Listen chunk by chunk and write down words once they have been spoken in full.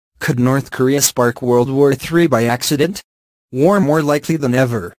Could North Korea spark World War III by accident? War more likely than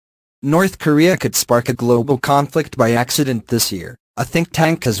ever. North Korea could spark a global conflict by accident this year, a think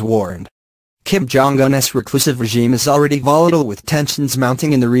tank has warned. Kim Jong-un's reclusive regime is already volatile with tensions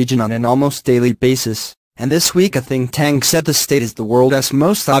mounting in the region on an almost daily basis, and this week a think tank said the state is the world's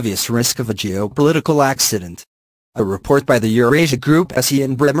most obvious risk of a geopolitical accident. A report by the Eurasia Group SE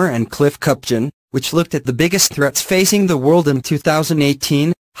and Bremmer and Kupchan, which looked at the biggest threats facing the world in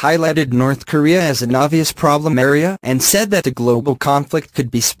 2018, highlighted North Korea as an obvious problem area and said that a global conflict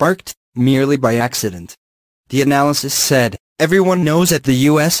could be sparked merely by accident. The analysis said, everyone knows that the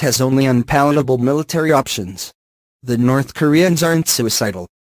US has only unpalatable military options. The North Koreans aren't suicidal.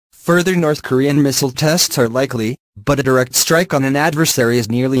 Further North Korean missile tests are likely, but a direct strike on an adversary is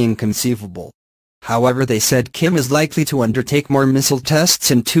nearly inconceivable. However, they said Kim is likely to undertake more missile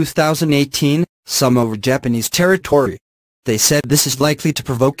tests in 2018, some over Japanese territory. They said this is likely to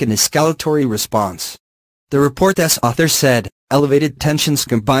provoke an escalatory response. The report's author said, elevated tensions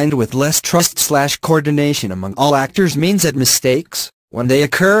combined with less trust/coordination among all actors means that mistakes, when they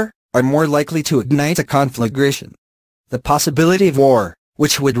occur, are more likely to ignite a conflagration. The possibility of war,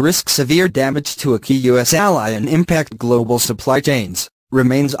 which would risk severe damage to a key U.S. ally and impact global supply chains,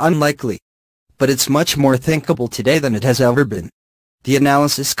 remains unlikely. But it's much more thinkable today than it has ever been. The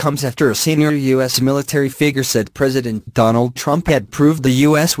analysis comes after a senior U.S. military figure said President Donald Trump had proved the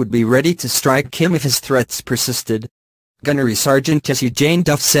U.S. would be ready to strike Kim if his threats persisted. Gunnery Sergeant Jesse Jane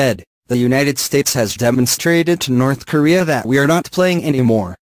Duff said, the United States has demonstrated to North Korea that we are not playing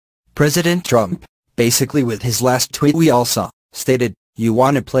anymore. President Trump, basically with his last tweet we all saw, stated, you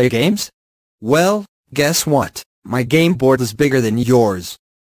want to play games? Well, guess what, my game board is bigger than yours.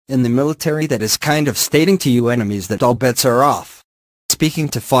 In the military that is kind of stating to you enemies that all bets are off. Speaking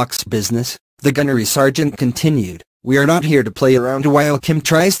to Fox Business, the gunnery sergeant continued, we are not here to play around while Kim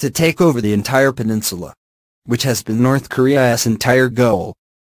tries to take over the entire peninsula, which has been North Korea's entire goal.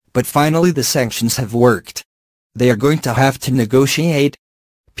 But finally the sanctions have worked. They are going to have to negotiate.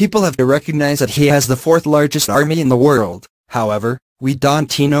 People have to recognize that he has the fourth largest army in the world. However, we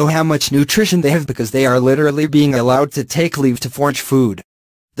don't know how much nutrition they have because they are literally being allowed to take leave to forage food.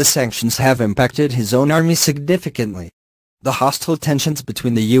 The sanctions have impacted his own army significantly. The hostile tensions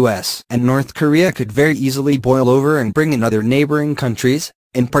between the U.S. and North Korea could very easily boil over and bring in other neighboring countries,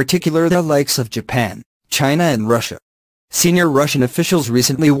 in particular the likes of Japan, China and Russia. Senior Russian officials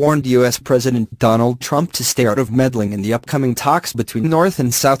recently warned U.S. President Donald Trump to stay out of meddling in the upcoming talks between North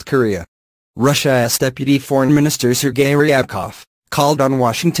and South Korea. Russia's Deputy Foreign Minister Sergei Ryabkov called on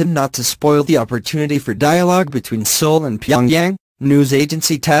Washington not to spoil the opportunity for dialogue between Seoul and Pyongyang, news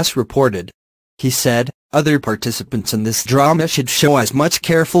agency TASS reported. He said, other participants in this drama should show as much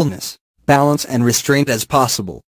carefulness, balance and restraint as possible.